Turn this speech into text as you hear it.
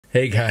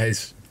Hey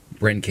guys,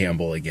 Brent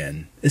Campbell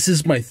again. This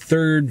is my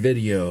third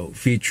video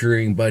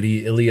featuring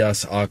buddy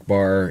Ilyas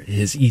Akbar,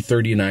 his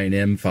E39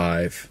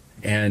 M5,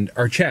 and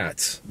our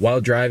chats while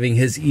driving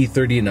his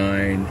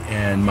E39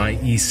 and my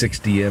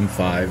E60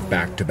 M5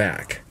 back to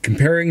back.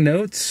 Comparing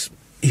notes,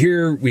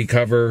 here we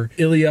cover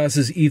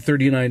Ilyas's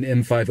E39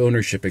 M5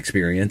 ownership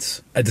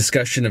experience, a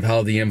discussion of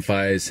how the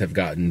M5s have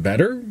gotten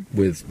better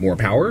with more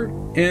power,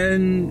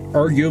 and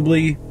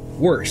arguably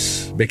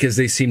worse because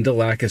they seem to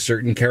lack a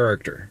certain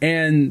character,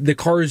 and the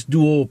car's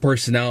dual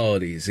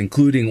personalities,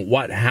 including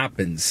what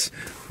happens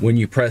when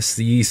you press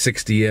the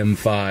E60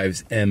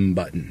 M5's M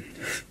button.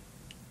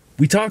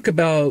 We talk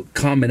about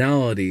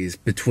commonalities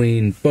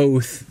between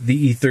both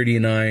the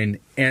E39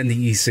 and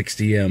the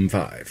E60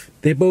 M5.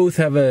 They both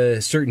have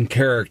a certain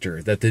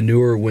character that the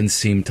newer ones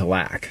seem to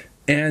lack.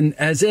 And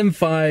as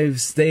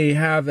M5s, they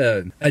have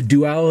a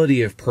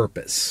duality of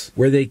purpose,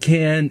 where they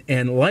can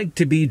and like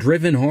to be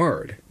driven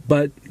hard,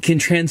 but can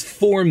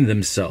transform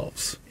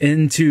themselves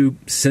into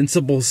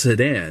sensible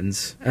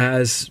sedans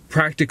as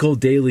practical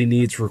daily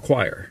needs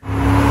require.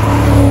 I'm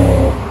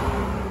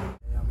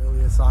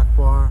Ilyas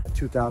Akbar, a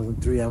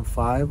 2003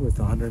 M5 with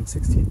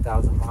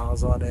 116,000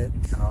 miles on it.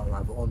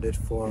 I've owned it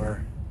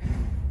for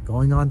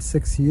going on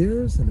 6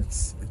 years, and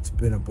it's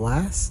been a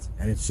blast,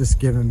 and it's just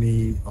given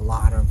me a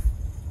lot of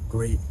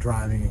great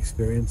driving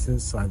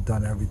experiences. So I've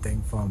done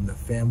everything from the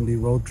family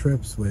road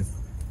trips with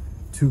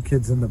 2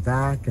 kids in the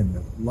back and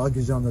the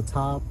luggage on the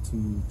top,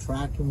 to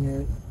tracking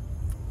it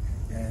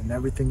and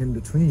everything in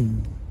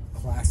between.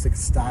 Classic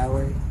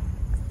styling,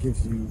 it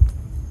gives you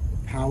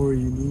the power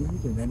you need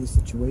in any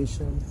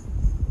situation,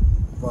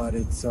 but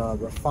it's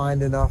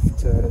refined enough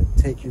to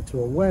take you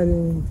to a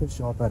wedding, to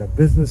show up at a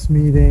business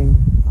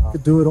meeting. You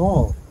could do it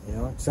all, you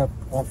know, except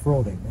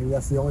off-roading. Maybe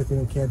that's the only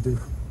thing we can't do.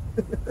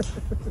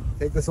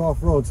 Take this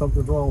off-road,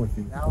 something's wrong with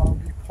you. Now I'll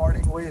be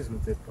parting ways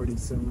with it pretty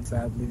soon,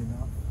 sadly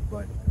enough,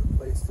 but I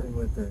replaced it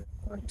with a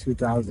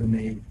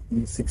 2008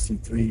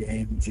 E63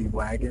 AMG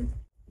wagon,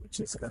 which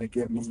is going to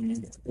give me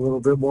a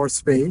little bit more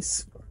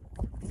space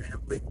for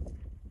family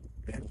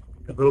and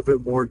a little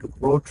bit more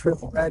road trip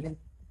ready.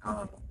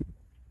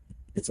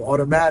 It's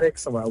automatic,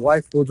 so my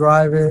wife will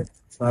drive it,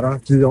 so I don't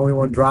have to be the only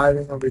one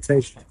driving. I'll be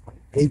taking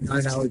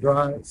 8-9 hour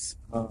drives.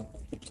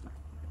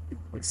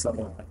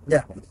 So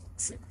yeah,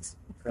 it's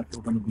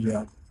definitely going to be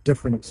a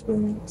different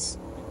experience.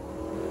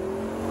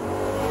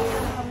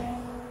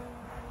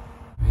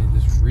 It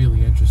is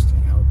really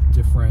interesting how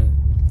different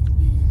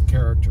the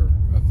character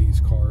of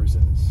these cars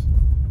is.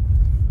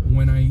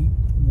 When I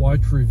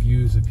watch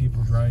reviews of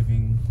people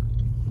driving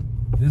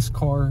this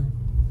car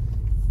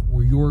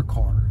or your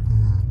car,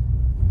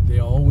 they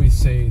always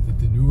say that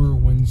the newer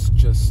ones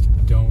just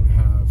don't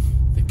have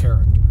the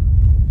character.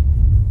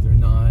 They're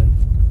not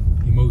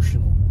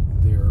emotional.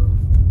 They're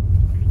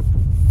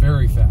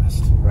very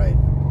fast. Right.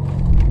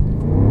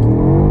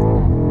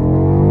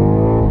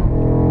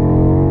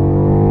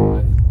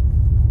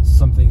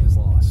 Something is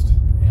lost,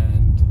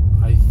 and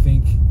I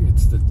think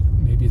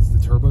maybe it's the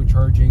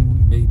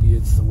turbocharging, maybe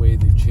it's the way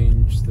they've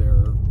changed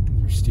their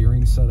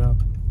steering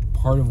setup.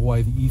 Part of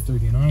why the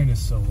E39 is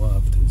so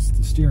loved is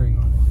the steering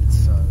on it.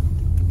 It's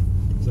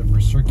a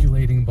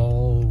recirculating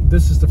ball.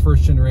 This is the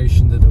first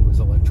generation that it was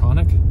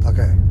electronic.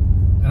 Okay.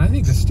 And I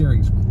think the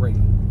steering's great,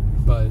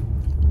 but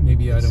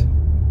maybe I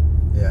don't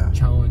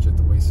challenge it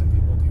the way some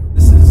people do.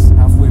 This is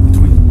halfway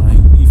between my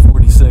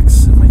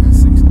E46 and my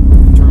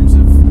E60 in terms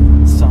of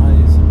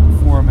size and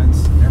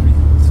performance and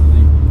everything. So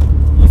the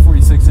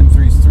E46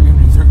 M3 is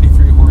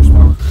 333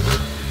 horsepower.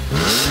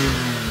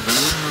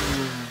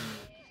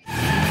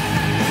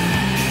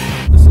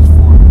 This is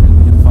 400.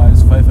 The M5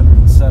 is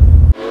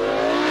 507.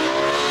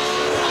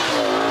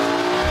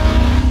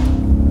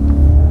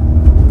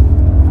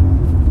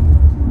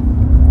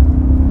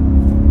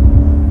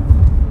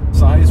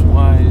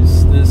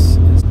 Size-wise, this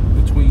is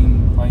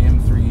between my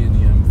M3 and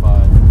the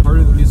M5. Part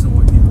of the reason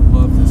why people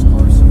love this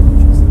car so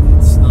much is that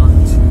it's not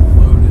too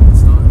loaded,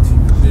 it's not too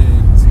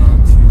big, it's not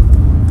too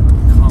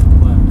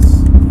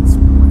complex, it's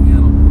more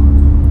analog.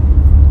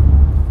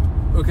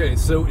 Okay,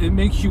 so it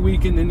makes you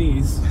weak in the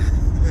knees.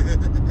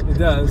 It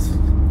does.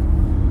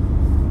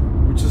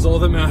 Which is all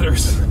that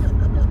matters.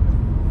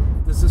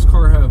 Does this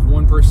car have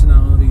one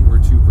personality or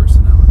 2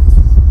 personalities?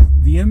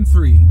 The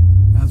M3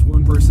 has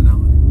one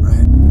personality.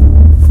 Right.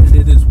 And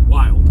it is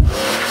wild.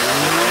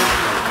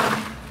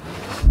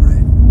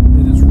 Right.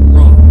 It is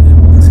raw. It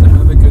wants to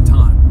have a good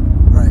time.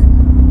 Right.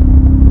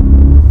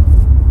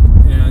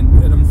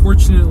 And it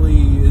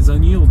unfortunately is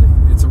unyielding.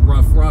 It's a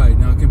rough ride.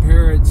 Now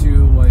compare it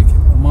to like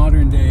a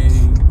modern day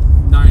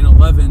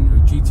 911 or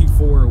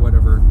GT4 or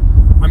whatever.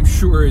 I'm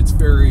sure it's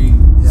very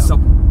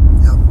supple.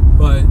 Yep.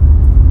 But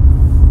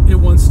it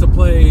wants to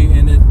play,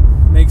 and it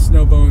makes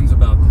no bones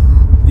about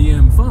that. The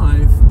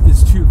M5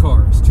 is 2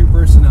 cars, 2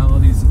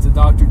 personalities. It's a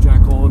Dr.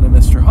 Jekyll and a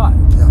Mr.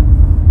 Hyde. Yeah.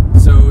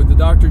 So the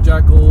Dr.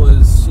 Jekyll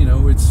is, you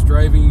know, it's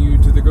driving you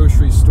to the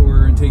grocery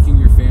store and taking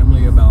your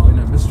family about. And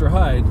Mr.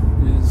 Hyde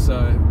is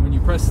when you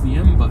press the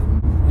M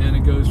button and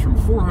it goes from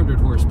 400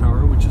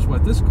 horsepower, which is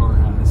what this car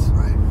has,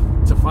 Right.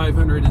 to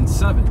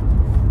 507.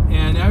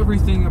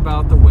 everything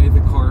about the way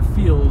the car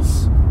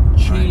feels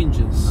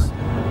changes.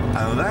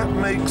 And that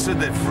makes a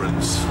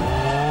difference.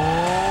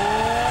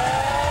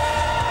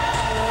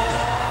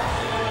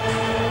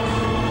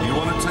 You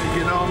want to take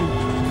it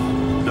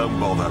on? Don't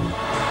bother.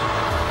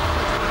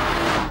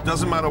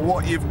 Doesn't matter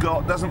what you've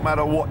got, doesn't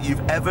matter what you've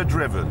ever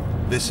driven.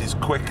 This is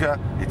quicker,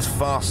 it's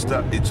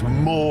faster, it's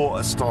more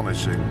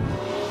astonishing.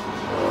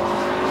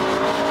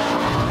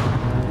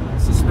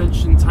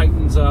 Suspension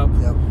tightens up.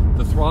 Yep.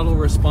 The throttle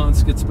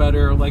response gets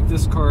better. Like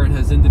this car, it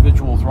has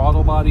individual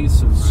throttle bodies,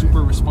 so it's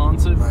super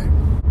responsive. Right.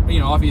 You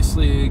know,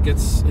 obviously it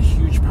gets a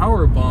huge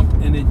power bump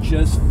and it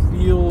just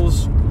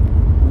feels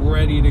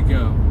ready to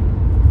go.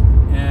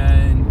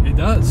 And it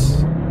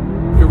does.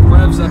 It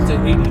revs up to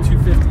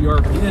 8250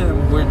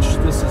 RPM, which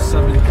this is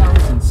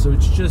 7,000, so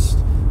it's just,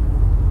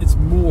 it's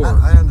more.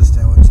 I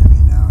understand what you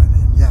mean now,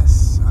 and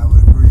yes, I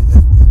would agree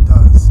that it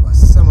does. Like,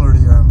 similar to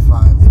your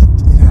M5,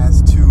 it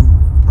has two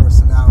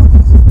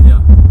personalities.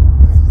 Yeah. I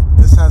mean,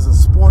 this has a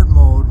sport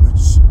mode,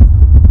 which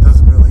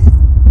doesn't really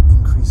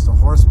increase the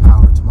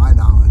horsepower to my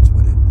knowledge,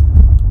 but it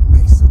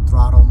makes the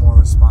throttle more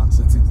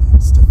responsive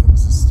and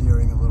stiffens the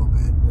steering a little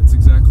bit. That's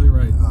exactly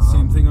right.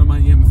 Same thing on my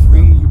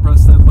M3, you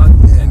press that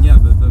button, and yeah,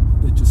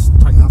 it just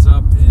tightens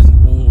up,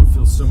 and oh, it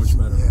feels so much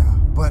better. Yeah,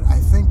 but I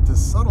think the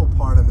subtle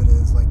part of it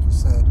is, like you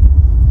said,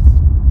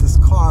 this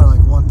car,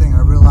 like one thing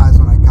I realized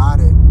when I got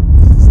it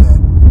is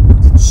that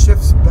it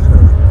shifts better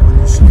when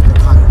you shift at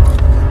higher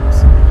RPMs.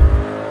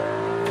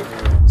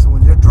 So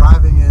when you're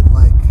driving it,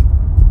 like,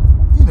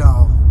 you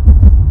know,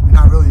 you're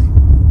not really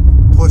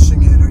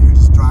pushing it, or you're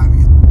just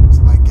driving it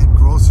to like get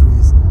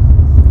groceries,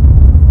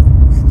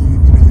 and you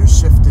know you're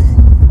shifting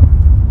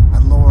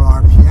at lower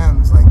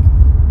RPMs, like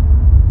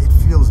it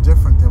feels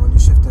different than when you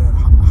shift it at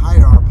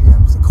higher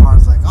RPMs. The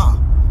car's like, oh,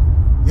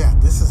 yeah,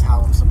 this is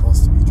how I'm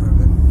supposed to be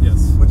driven.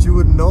 Yes. But you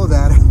wouldn't know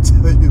that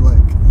until you,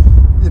 like,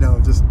 you know,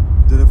 just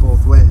did it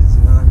both ways.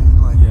 You know what I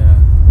mean? Like, Yeah.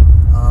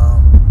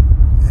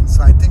 And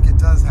so I think it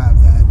does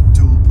have that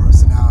dual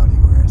personality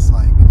where it's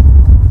like,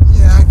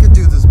 yeah, I could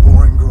do this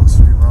boring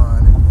grocery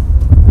run,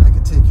 and I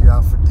could take you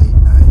out for date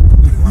night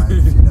with your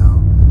wife, you know,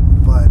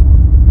 but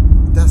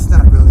that's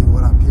not really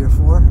what I'm here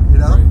for, you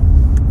know?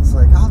 Right. It's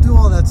like, I'll do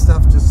all that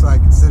stuff just so I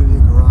can sit in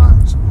your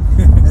garage,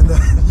 and then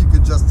you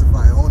could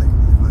justify owning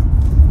me, but,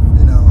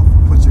 you know,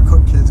 put your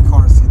kid's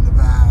car seat in the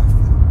back,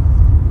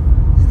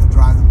 and, you know,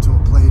 drive them to a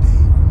play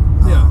date.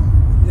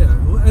 Yeah,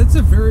 well, that's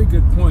a very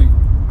good point.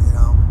 You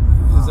know?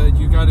 Is that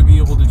you got to be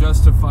able to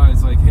justify,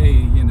 it's like, hey,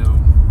 you know,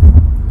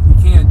 you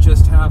can't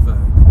just have a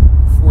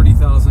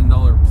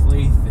 $40,000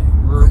 plaything.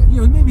 Or, Right.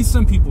 you know, maybe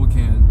some people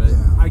can, but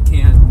Yeah. I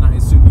can't, and I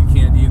assume you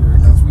can't either,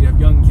 because we have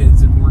young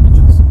kids and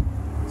mortgages.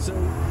 So,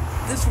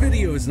 this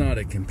video is not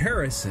a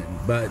comparison,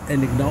 but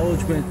an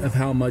acknowledgement of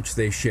how much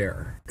they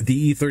share.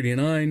 The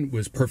E39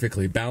 was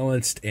perfectly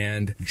balanced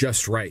and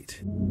just right.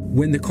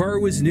 When the car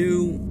was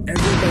new,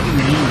 everybody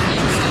knew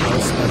just how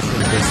special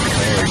this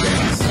car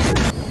was.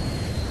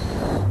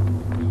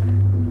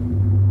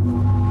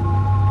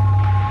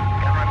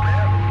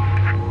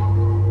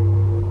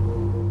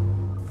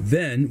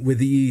 Then, with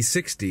the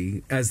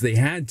E60, as they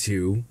had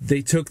to,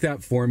 they took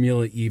that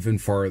formula even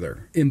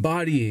farther,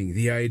 embodying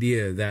the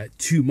idea that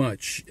too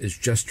much is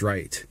just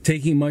right,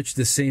 taking much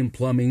the same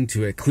plumbing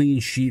to a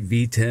clean sheet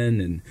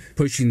V10 and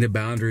pushing the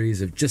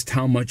boundaries of just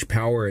how much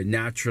power a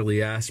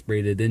naturally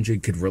aspirated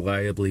engine could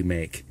reliably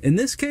make. In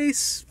this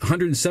case,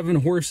 107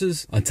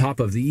 horses on top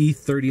of the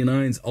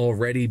E39's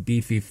already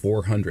beefy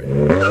 400.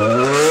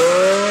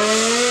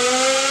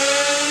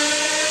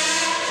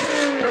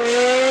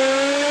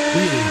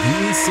 Really,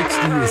 the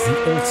E60 is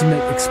the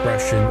ultimate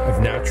expression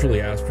of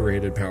naturally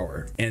aspirated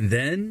power. And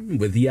then,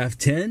 with the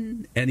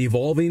F10 and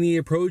evolving the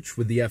approach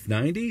with the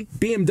F90,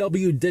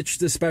 BMW ditched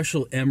the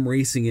special M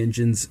racing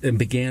engines and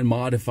began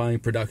modifying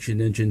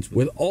production engines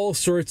with all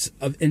sorts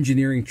of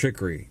engineering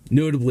trickery,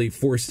 notably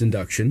forced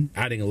induction,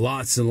 adding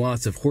lots and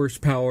lots of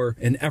horsepower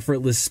and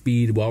effortless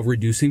speed while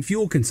reducing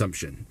fuel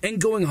consumption,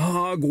 and going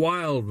hog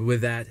wild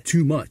with that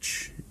too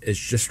much is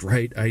just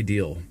right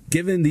ideal.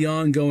 Given the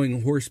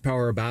ongoing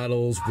horsepower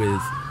battles with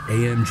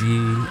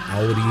AMG,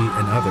 Audi,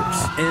 and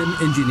others, M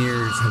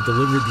engineers have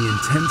delivered the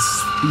intense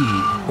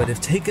speed, but have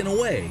taken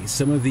away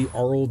some of the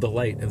aural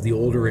delight of the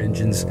older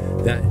engines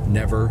that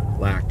never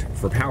lacked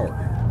for power.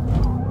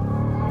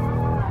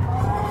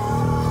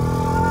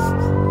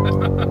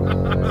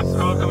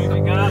 So come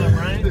we got him,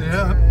 right?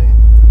 Yeah.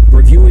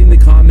 Reviewing the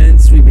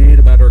comments we made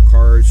about our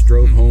cars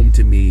drove home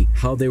to me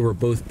how they were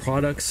both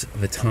products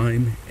of a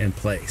time and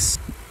place.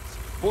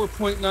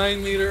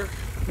 4.9 liter,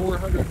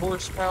 400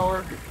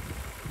 horsepower,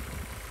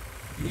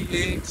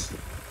 V8,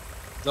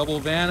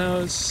 double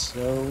vanos,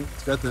 so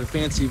it's got the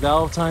fancy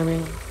valve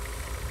timing.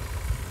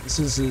 This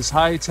is as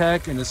high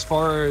tech and as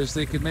far as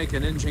they could make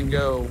an engine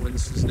go when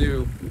this was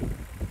new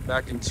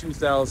back in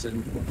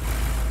 2000.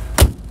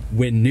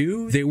 When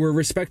new, they were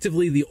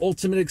respectively the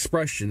ultimate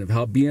expression of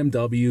how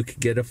BMW could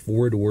get a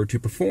four-door to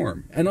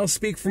perform. And I'll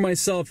speak for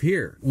myself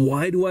here.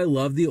 Why do I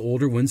love the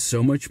older ones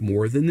so much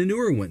more than the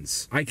newer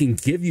ones? I can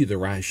give you the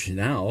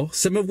rationale,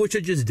 some of which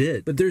I just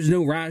did, but there's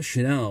no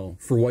rationale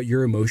for what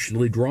you're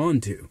emotionally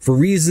drawn to, for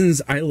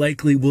reasons I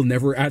likely will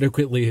never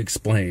adequately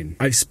explain.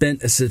 I've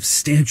spent a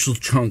substantial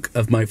chunk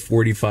of my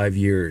 45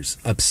 years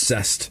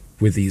obsessed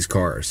with these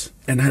cars,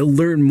 and I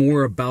learn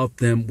more about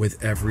them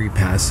with every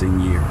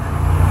passing year.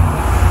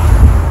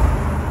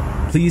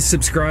 Please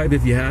subscribe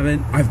if you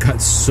haven't. I've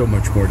got so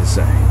much more to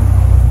say.